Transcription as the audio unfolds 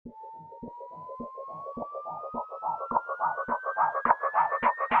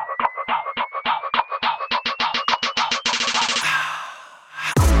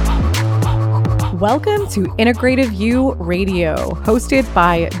Welcome to Integrative You Radio, hosted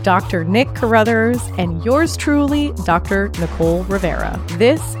by Dr. Nick Carruthers and yours truly, Dr. Nicole Rivera.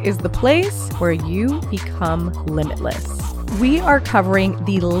 This is the place where you become limitless. We are covering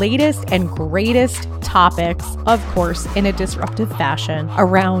the latest and greatest topics, of course, in a disruptive fashion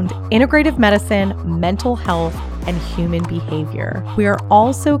around integrative medicine, mental health, and human behavior. We are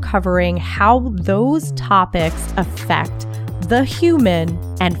also covering how those topics affect the human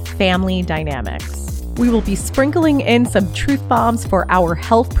and family dynamics. We will be sprinkling in some truth bombs for our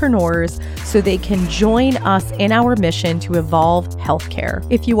healthpreneurs so they can join us in our mission to evolve healthcare.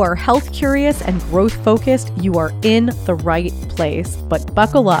 If you are health curious and growth focused, you are in the right place. But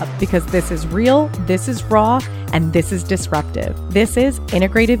buckle up because this is real, this is raw, and this is disruptive. This is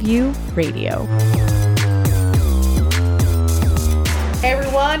Integrative You Radio. Hey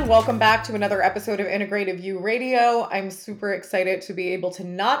everyone, welcome back to another episode of Integrative You Radio. I'm super excited to be able to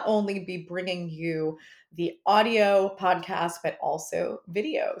not only be bringing you the audio podcast, but also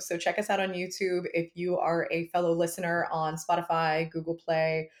video. So check us out on YouTube if you are a fellow listener on Spotify, Google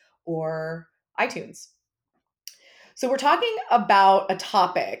Play, or iTunes. So we're talking about a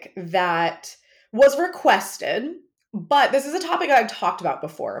topic that was requested, but this is a topic I've talked about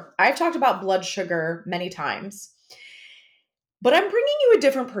before. I've talked about blood sugar many times. But I'm bringing you a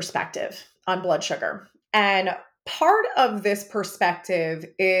different perspective on blood sugar. And part of this perspective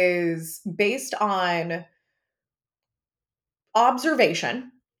is based on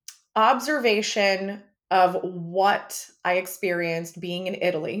observation of what I experienced being in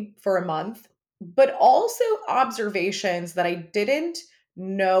Italy for a month, but also observations that I didn't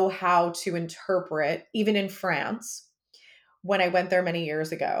know how to interpret, even in France, when I went there many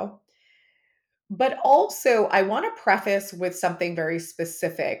years ago. But also, I want to preface with something very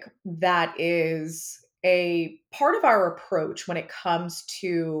specific that is a part of our approach when it comes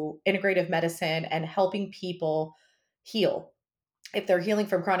to integrative medicine and helping people heal, if they're healing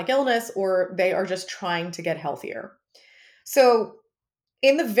from chronic illness or they are just trying to get healthier. So,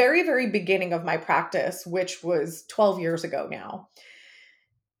 in the very, very beginning of my practice, which was 12 years ago now,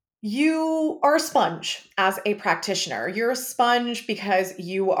 you are a sponge as a practitioner. You're a sponge because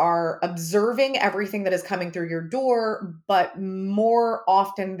you are observing everything that is coming through your door, but more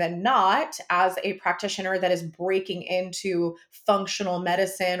often than not, as a practitioner that is breaking into functional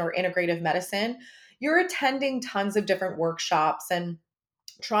medicine or integrative medicine, you're attending tons of different workshops and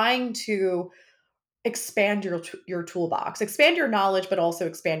trying to expand your toolbox, expand your knowledge, but also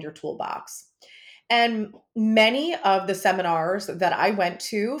expand your toolbox. And many of the seminars that I went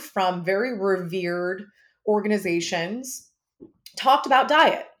to from very revered organizations talked about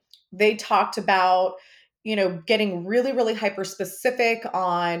diet. They talked about, getting really, really hyper specific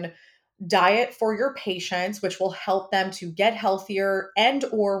on diet for your patients, which will help them to get healthier and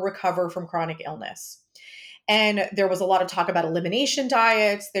or recover from chronic illness. And there was a lot of talk about elimination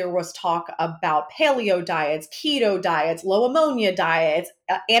diets. There was talk about paleo diets, keto diets, low ammonia diets,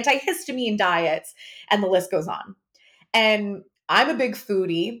 antihistamine diets, and the list goes on. And I'm a big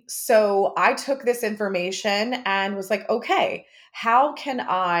foodie. So I took this information and was like, okay, how can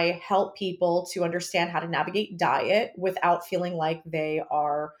I help people to understand how to navigate diet without feeling like they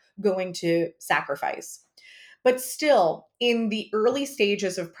are going to sacrifice? But still, in the early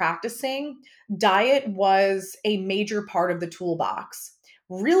stages of practicing, diet was a major part of the toolbox.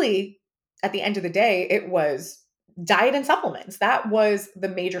 Really, at the end of the day, it was diet and supplements. That was the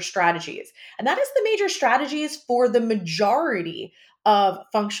major strategies. And that is the major strategies for the majority of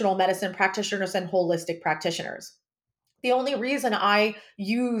functional medicine practitioners and holistic practitioners. The only reason I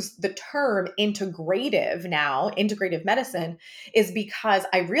use the term integrative now, integrative medicine, is because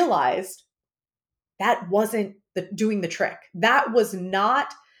I realized that wasn't doing the trick. That was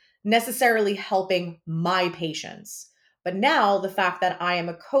not necessarily helping my patients. But now the fact that I am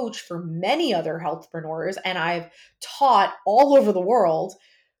a coach for many other healthpreneurs and I've taught all over the world,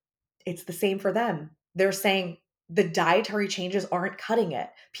 it's the same for them. They're saying the dietary changes aren't cutting it.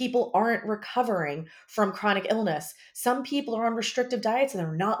 People aren't recovering from chronic illness. Some people are on restrictive diets and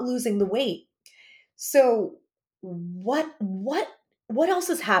they're not losing the weight. So what else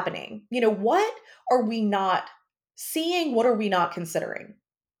is happening? What are we not seeing? What are we not considering?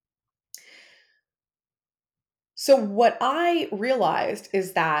 So what I realized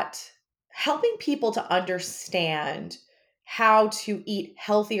is that helping people to understand how to eat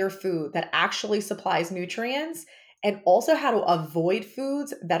healthier food that actually supplies nutrients and also how to avoid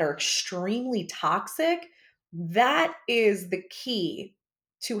foods that are extremely toxic, that is the key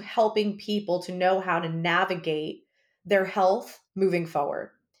to helping people to know how to navigate their health moving forward.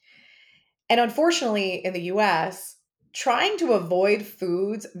 And unfortunately, in the US, trying to avoid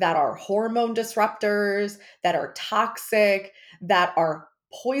foods that are hormone disruptors, that are toxic, that are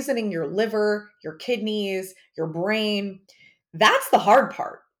poisoning your liver, your kidneys, your brain. That's the hard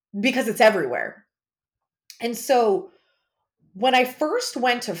part because it's everywhere. And so when I first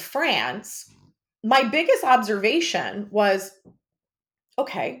went to France, my biggest observation was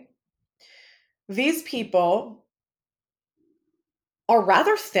okay, these people are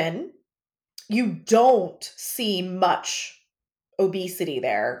rather thin. You don't see much obesity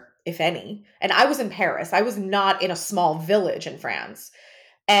there, if any. And I was in Paris. I was not in a small village in France.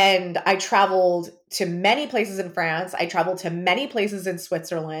 And I traveled to many places in France. I traveled to many places in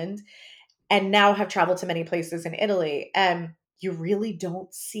Switzerland and now have traveled to many places in Italy. And you really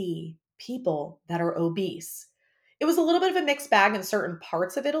don't see people that are obese. It was a little bit of a mixed bag in certain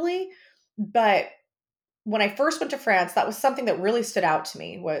parts of Italy, but when I first went to France, that was something that really stood out to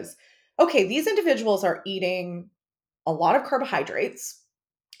me was okay, these individuals are eating a lot of carbohydrates.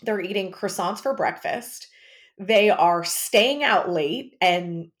 They're eating croissants for breakfast. They are staying out late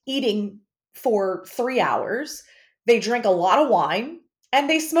and eating for 3 hours. They drink a lot of wine and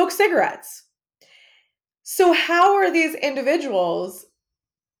they smoke cigarettes. So, how are these individuals,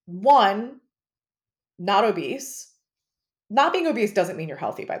 one, not obese? Not being obese doesn't mean you're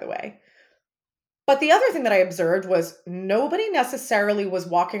healthy, by the way. But the other thing that I observed was nobody necessarily was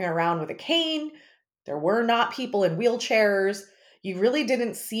walking around with a cane. There were not people in wheelchairs. You really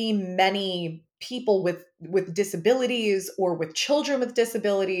didn't see many people with disabilities or with children with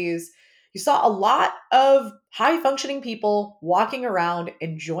disabilities. You saw a lot of high functioning people walking around,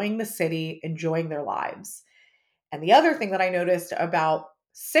 enjoying the city, enjoying their lives. And the other thing that I noticed about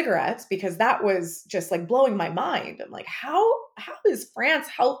cigarettes, because that was just like blowing my mind. I'm like, how is France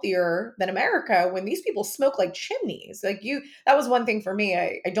healthier than America when these people smoke like chimneys? Like that was one thing for me.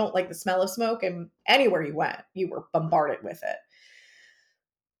 I don't like the smell of smoke, and anywhere you went, you were bombarded with it.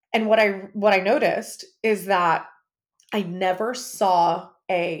 And what I noticed is that I never saw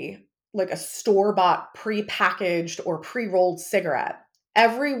a store-bought pre-packaged or pre-rolled cigarette.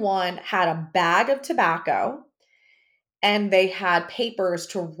 Everyone had a bag of tobacco and they had papers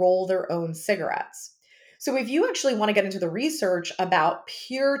to roll their own cigarettes. So, if you actually want to get into the research about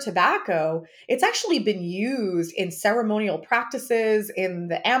pure tobacco, it's actually been used in ceremonial practices in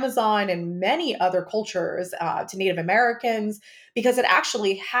the Amazon and many other cultures to Native Americans because it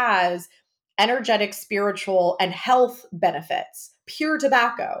actually has energetic, spiritual, and health benefits. Pure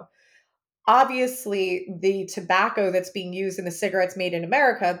tobacco. Obviously, the tobacco that's being used in the cigarettes made in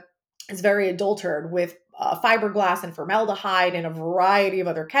America is very adulterated with fiberglass and formaldehyde and a variety of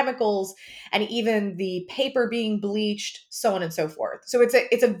other chemicals, and even the paper being bleached, so on and so forth. So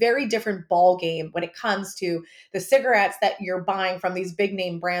it's a very different ball game when it comes to the cigarettes that you're buying from these big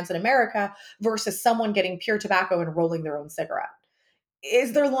name brands in America versus someone getting pure tobacco and rolling their own cigarette.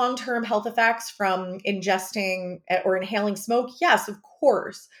 Is there long-term health effects from ingesting or inhaling smoke? Yes, of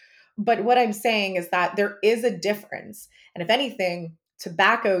course. But what I'm saying is that there is a difference. And if anything,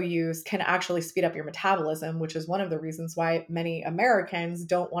 tobacco use can actually speed up your metabolism, which is one of the reasons why many Americans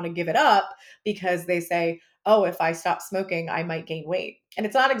don't want to give it up because they say, oh, if I stop smoking, I might gain weight. And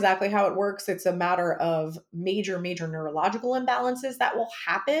it's not exactly how it works. It's a matter of major neurological imbalances that will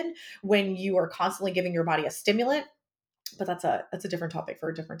happen when you are constantly giving your body a stimulant, but that's a different topic for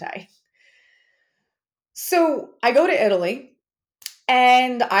a different day. So I go to Italy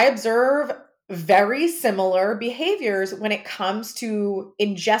and I observe very similar behaviors when it comes to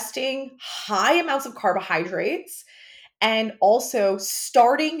ingesting high amounts of carbohydrates and also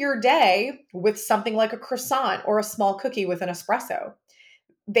starting your day with something like a croissant or a small cookie with an espresso.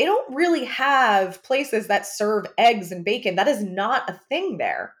 They don't really have places that serve eggs and bacon. That is not a thing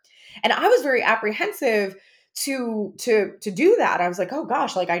there. And I was very apprehensive to do that. I was like, oh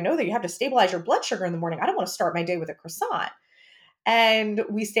gosh, like I know that you have to stabilize your blood sugar in the morning. I don't want to start my day with a croissant. And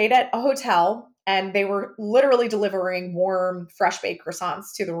we stayed at a hotel and they were literally delivering warm, fresh baked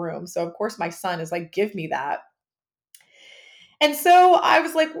croissants to the room. So of course my son is like, give me that. And so I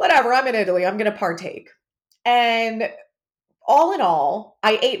was like, whatever, I'm in Italy. I'm going to partake. And all in all,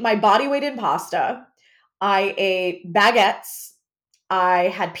 I ate my body weight in pasta. I ate baguettes. I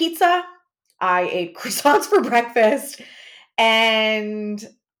had pizza. I ate croissants for breakfast and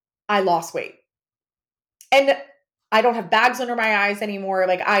I lost weight. And I don't have bags under my eyes anymore.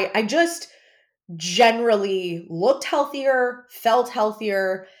 Like I just generally looked healthier, felt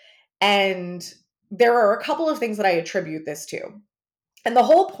healthier, and there are a couple of things that I attribute this to. And the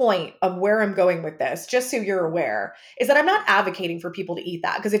whole point of where I'm going with this, just so you're aware, is that I'm not advocating for people to eat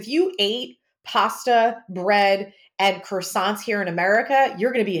that. Because if you ate pasta, bread, and croissants here in America,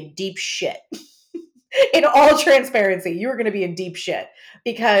 you're going to be in deep shit. In all transparency, you're going to be in deep shit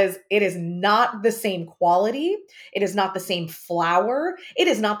because it is not the same quality. It is not the same flour. It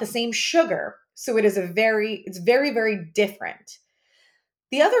is not the same sugar. So it's very, very different.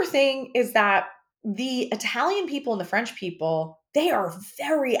 The other thing is that the Italian people and the French people, they are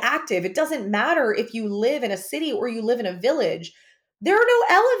very active. It doesn't matter if you live in a city or you live in a village. There are no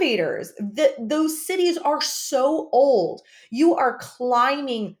elevators. Those cities are so old. You are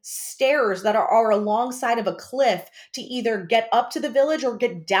climbing stairs that are alongside of a cliff to either get up to the village or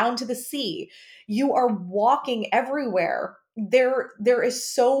get down to the sea. You are walking everywhere. There is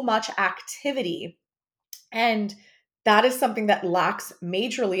so much activity, and that is something that lacks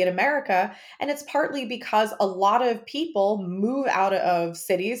majorly in America. And it's partly because a lot of people move out of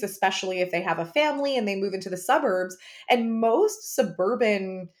cities, especially if they have a family and they move into the suburbs. And most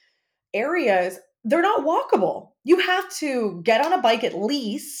suburban areas, they're not walkable. You have to get on a bike at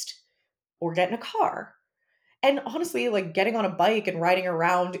least or get in a car. And honestly, like getting on a bike and riding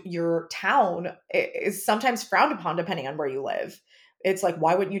around your town is sometimes frowned upon depending on where you live. It's like,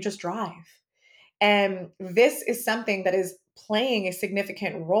 why wouldn't you just drive? And this is something that is playing a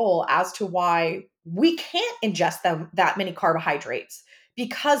significant role as to why we can't ingest them that many carbohydrates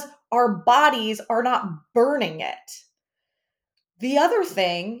because our bodies are not burning it. The other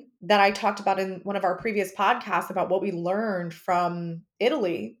thing that I talked about in one of our previous podcasts about what we learned from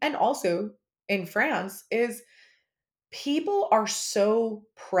Italy and also in France is people are so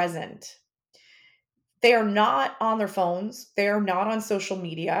present. They are not on their phones, they are not on social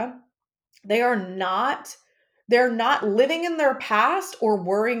media. They are not they're not living in their past or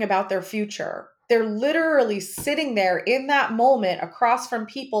worrying about their future. They're literally sitting there in that moment across from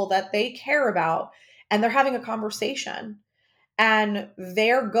people that they care about, and they're having a conversation. And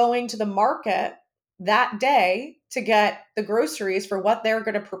they're going to the market that day to get the groceries for what they're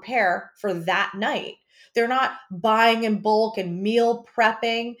going to prepare for that night. They're not buying in bulk and meal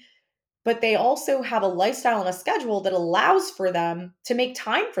prepping, but they also have a lifestyle and a schedule that allows for them to make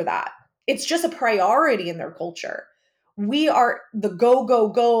time for that. It's just a priority in their culture. We are the go, go,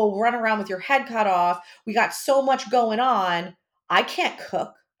 go, run around with your head cut off. We got so much going on. I can't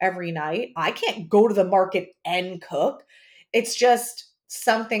cook every night. I can't go to the market and cook. It's just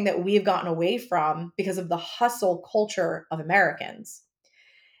something that we've gotten away from because of the hustle culture of Americans.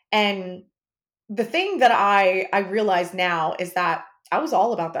 And the thing that I realize now is that I was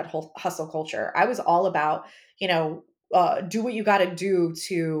all about that whole hustle culture. I was all about, you know, do what you got to do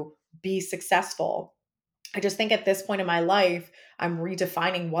to be successful. I just think at this point in my life, I'm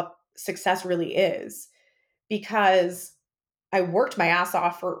redefining what success really is because I worked my ass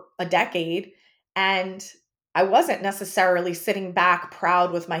off for a decade, and I wasn't necessarily sitting back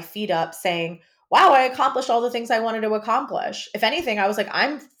proud with my feet up saying, wow, I accomplished all the things I wanted to accomplish. If anything, I was like,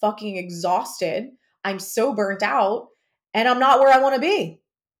 I'm fucking exhausted. I'm so burnt out, and I'm not where I want to be.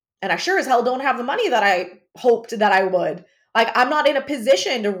 And I sure as hell don't have the money that I hoped that I would. Like, I'm not in a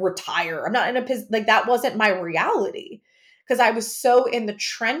position to retire. I'm not in a position, like, that wasn't my reality because I was so in the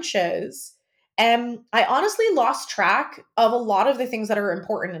trenches. And I honestly lost track of a lot of the things that are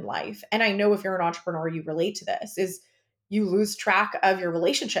important in life. And I know if you're an entrepreneur, you relate to this, is you lose track of your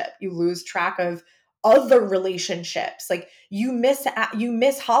relationship. You lose track of other relationships. Like you miss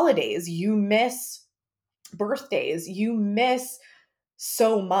holidays, you miss birthdays, you miss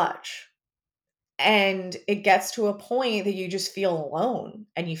so much. And it gets to a point that you just feel alone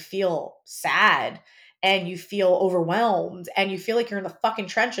and you feel sad and you feel overwhelmed and you feel like you're in the fucking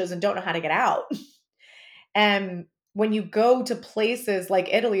trenches and don't know how to get out. And when you go to places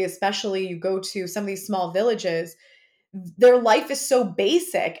like Italy, especially you go to some of these small villages, their life is so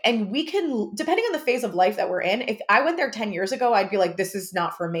basic. And we can, depending on the phase of life that we're in, if I went there 10 years ago, I'd be like, this is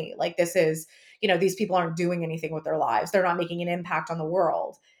not for me. Like, this is, these people aren't doing anything with their lives. They're not making an impact on the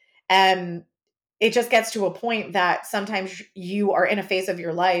world. And it just gets to a point that sometimes you are in a phase of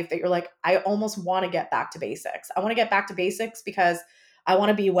your life that you're like, I almost want to get back to basics. I want to get back to basics because I want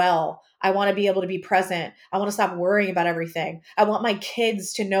to be well. I want to be able to be present. I want to stop worrying about everything. I want my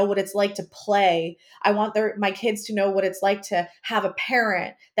kids to know what it's like to play. I want my kids to know what it's like to have a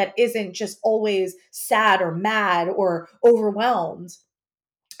parent that isn't just always sad or mad or overwhelmed.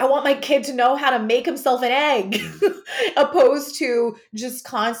 I want my kid to know how to make himself an egg opposed to just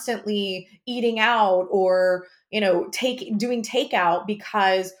constantly eating out or, doing takeout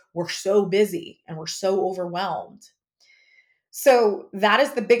because we're so busy and we're so overwhelmed. So that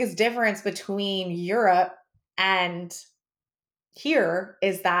is the biggest difference between Europe and here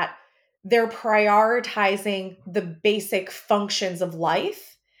is that they're prioritizing the basic functions of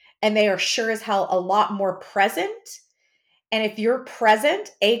life and they are sure as hell a lot more present And if you're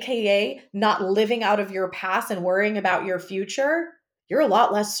present, AKA not living out of your past and worrying about your future, you're a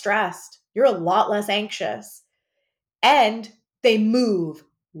lot less stressed. You're a lot less anxious. And they move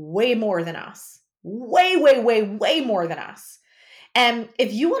way more than us. Way, way, way, way more than us. And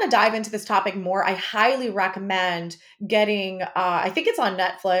if you want to dive into this topic more, I highly recommend getting, I think it's on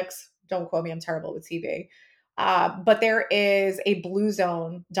Netflix. Don't quote me, I'm terrible with TV. But there is a Blue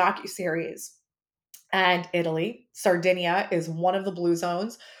Zone docuseries. And Italy, Sardinia is one of the blue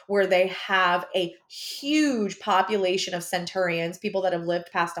zones where they have a huge population of centurions, people that have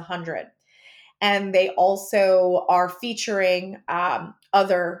lived past 100. And they also are featuring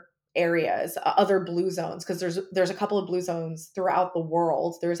other areas, other blue zones, because there's a couple of blue zones throughout the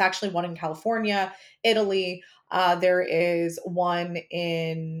world. There's actually one in California, Italy. There is one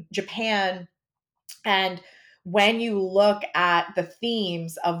in Japan, and when you look at the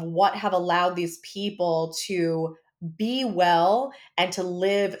themes of what have allowed these people to be well and to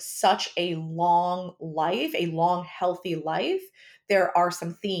live such a long life, a long, healthy life, there are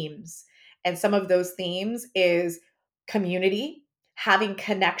some themes. And some of those themes is community, having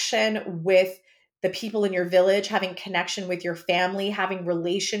connection with the people in your village, having connection with your family, having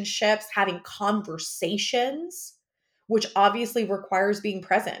relationships, having conversations, which obviously requires being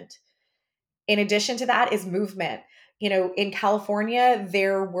present. In addition to that is movement. You know, in California, they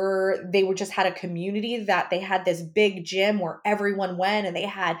were just had a community that they had this big gym where everyone went, and they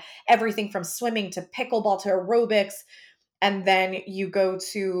had everything from swimming to pickleball to aerobics. And then you go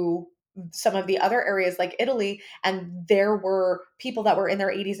to some of the other areas like Italy, and there were people that were in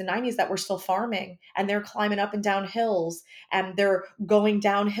their 80s and 90s that were still farming, and they're climbing up and down hills, and they're going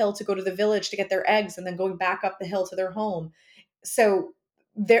downhill to go to the village to get their eggs and then going back up the hill to their home. So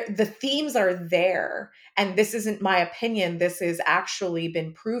the themes are there, and this isn't my opinion. This has actually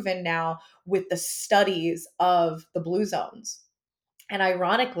been proven now with the studies of the blue zones. And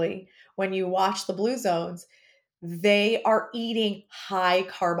ironically, when you watch the blue zones, they are eating high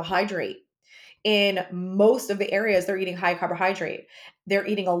carbohydrate. In most of the areas, they're eating high carbohydrate. They're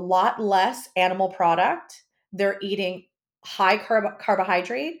eating a lot less animal product. They're eating high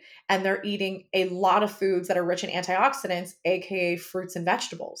carbohydrate, and they're eating a lot of foods that are rich in antioxidants, aka fruits and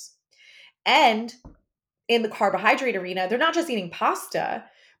vegetables. And in the carbohydrate arena, they're not just eating pasta.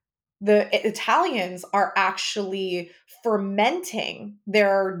 The Italians are actually fermenting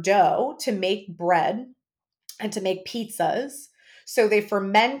their dough to make bread and to make pizzas. So they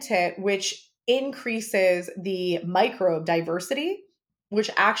ferment it, which increases the microbe diversity,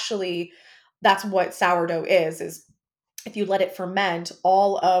 which actually that's what sourdough is if you let it ferment,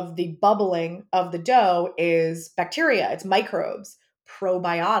 all of the bubbling of the dough is bacteria, it's microbes,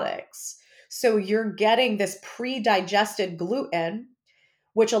 probiotics. So you're getting this pre-digested gluten,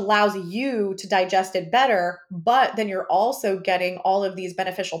 which allows you to digest it better, but then you're also getting all of these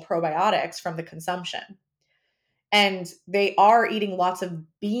beneficial probiotics from the consumption. And they are eating lots of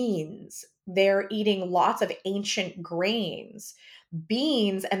beans. They're eating lots of ancient grains.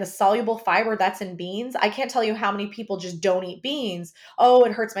 Beans and the soluble fiber that's in beans. I can't tell you how many people just don't eat beans. Oh,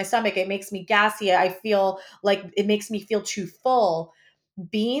 it hurts my stomach. It makes me gassy. I feel like it makes me feel too full.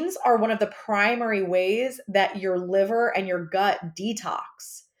 Beans are one of the primary ways that your liver and your gut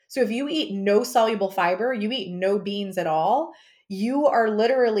detox. So if you eat no soluble fiber, you eat no beans at all, you are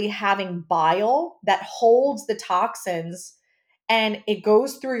literally having bile that holds the toxins, and it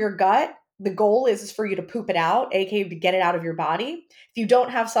goes through your gut. The goal is for you to poop it out, aka to get it out of your body. If you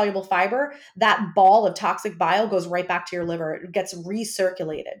don't have soluble fiber, that ball of toxic bile goes right back to your liver. It gets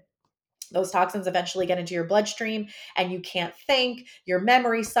recirculated. Those toxins eventually get into your bloodstream, and you can't think. Your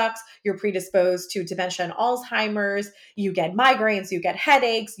memory sucks. You're predisposed to dementia and Alzheimer's. You get migraines, you get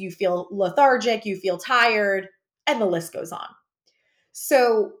headaches, you feel lethargic, you feel tired, and the list goes on.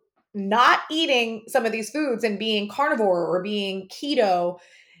 So, not eating some of these foods and being carnivore or being keto,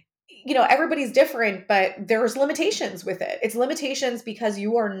 everybody's different, but there's limitations with it. It's limitations because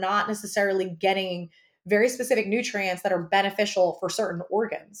you are not necessarily getting very specific nutrients that are beneficial for certain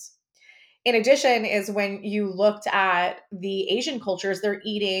organs. In addition, is when you looked at the Asian cultures, they're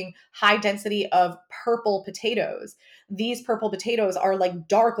eating high density of purple potatoes. These purple potatoes are like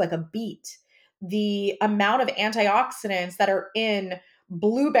dark, like a beet. The amount of antioxidants that are in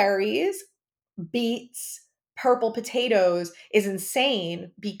blueberries, beets, purple potatoes is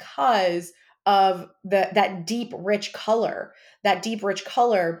insane because of that deep, rich color. That deep, rich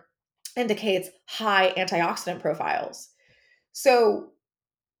color indicates high antioxidant profiles. So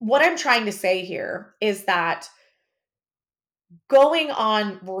what I'm trying to say here is that going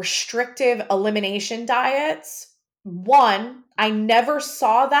on restrictive elimination diets, one, I never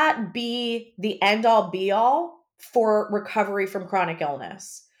saw that be the end all be all for recovery from chronic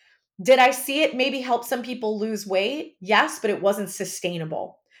illness. Did I see it maybe help some people lose weight? Yes, but it wasn't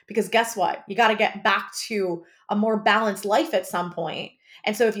sustainable. Because guess what? You got to get back to a more balanced life at some point.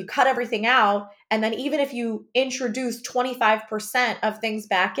 And so if you cut everything out, and then even if you introduce 25% of things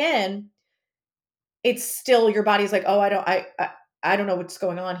back in, it's still your body's like, oh, I don't know what's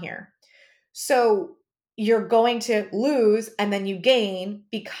going on here. So you're going to lose and then you gain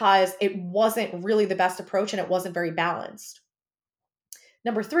because it wasn't really the best approach and it wasn't very balanced.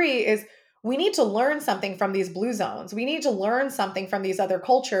 Number three is we need to learn something from these blue zones. We need to learn something from these other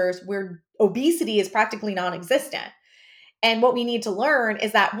cultures where obesity is practically non existent. And what we need to learn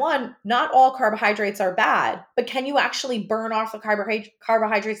is that one, not all carbohydrates are bad, but can you actually burn off the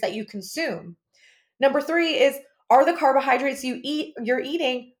carbohydrates that you consume? Number three is, are the carbohydrates you're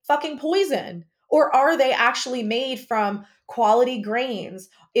eating fucking poison? Or are they actually made from quality grains?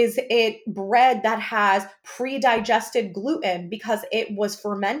 Is it bread that has pre-digested gluten because it was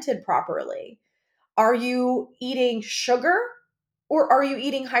fermented properly? Are you eating sugar? Or are you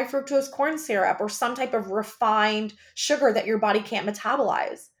eating high fructose corn syrup or some type of refined sugar that your body can't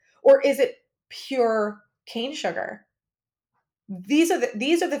metabolize? Or is it pure cane sugar? These are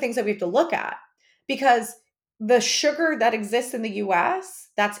the things that we have to look at, because the sugar that exists in the US,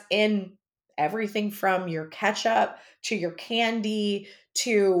 that's in everything from your ketchup to your candy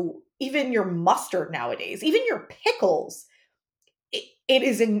to even your mustard nowadays, even your pickles, it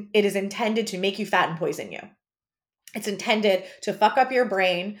is intended to make you fat and poison you. It's intended to fuck up your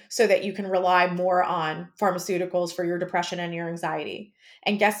brain so that you can rely more on pharmaceuticals for your depression and your anxiety.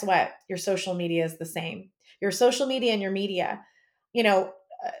 And guess what? Your social media is the same. Your social media and your media. You know,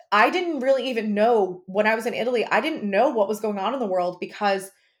 I didn't really even know when I was in Italy, I didn't know what was going on in the world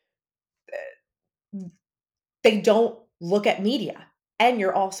because they don't look at media. And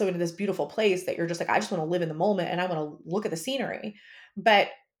you're also in this beautiful place that you're just like, I just want to live in the moment and I want to look at the scenery. But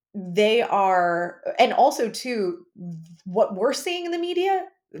they are, and also too, what we're seeing in the media,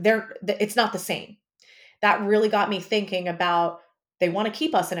 it's not the same. That really got me thinking about, they want to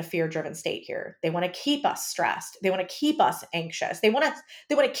keep us in a fear-driven state here. They want to keep us stressed. They want to keep us anxious. They want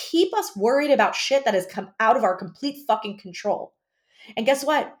to keep us worried about shit that has come out of our complete fucking control. And guess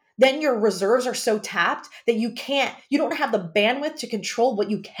what? Then your reserves are so tapped that you don't have the bandwidth to control what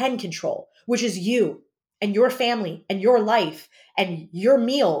you can control, which is you and your family and your life and your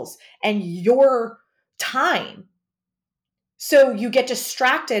meals and your time. So you get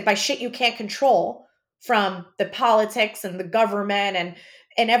distracted by shit you can't control, from the politics and the government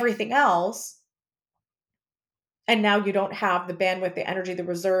and everything else. And now you don't have the bandwidth, the energy, the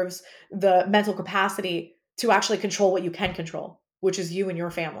reserves, the mental capacity to actually control what you can control, which is you and your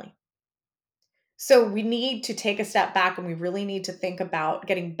family. So we need to take a step back and we really need to think about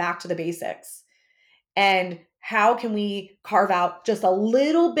getting back to the basics. And how can we carve out just a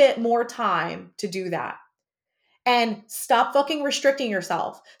little bit more time to do that? And stop fucking restricting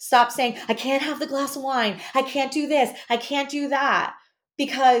yourself. Stop saying, I can't have the glass of wine. I can't do this. I can't do that.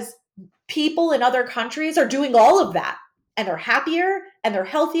 Because people in other countries are doing all of that. And they're happier and they're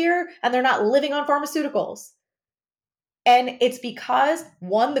healthier and they're not living on pharmaceuticals. And it's because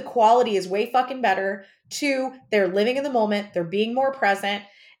one, the quality is way fucking better. Two, they're living in the moment. They're being more present.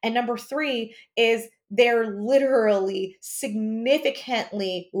 And number three is they're literally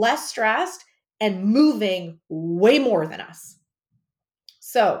significantly less stressed and moving way more than us.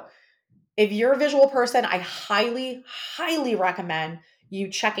 So if you're a visual person, I highly, highly recommend you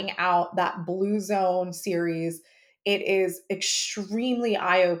checking out that Blue Zone series. It is extremely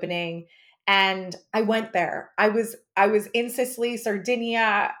eye-opening. And I went there. I was in Sicily,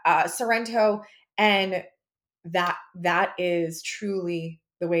 Sardinia, Sorrento, and that is truly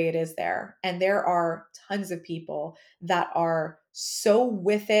the way it is there. And there are tons of people that are so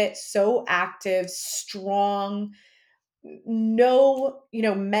with it, so active, strong, no,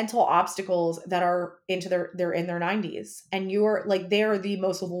 mental obstacles, that are they're in their 90s, and you're like, they're the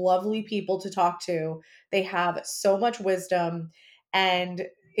most lovely people to talk to. They have so much wisdom, and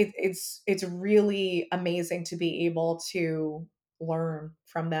it's really amazing to be able to learn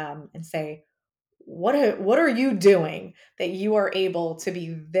from them and say, what are you doing that you are able to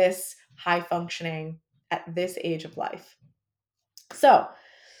be this high functioning at this age of life? So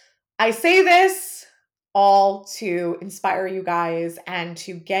I say this all to inspire you guys and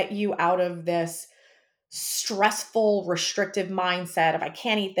to get you out of this stressful, restrictive mindset of I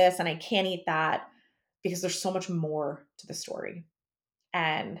can't eat this and I can't eat that, because there's so much more to the story.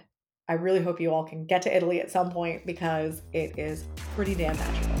 And I really hope you all can get to Italy at some point, because it is pretty damn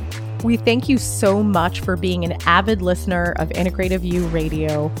magical. We thank you so much for being an avid listener of Integrative You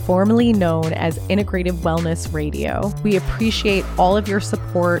Radio, formerly known as Integrative Wellness Radio. We appreciate all of your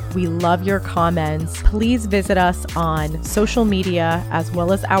support. We love your comments. Please visit us on social media as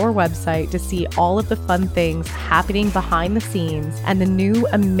well as our website to see all of the fun things happening behind the scenes and the new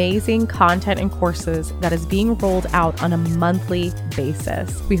amazing content and courses that is being rolled out on a monthly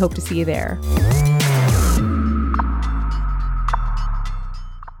basis. We hope to see you there.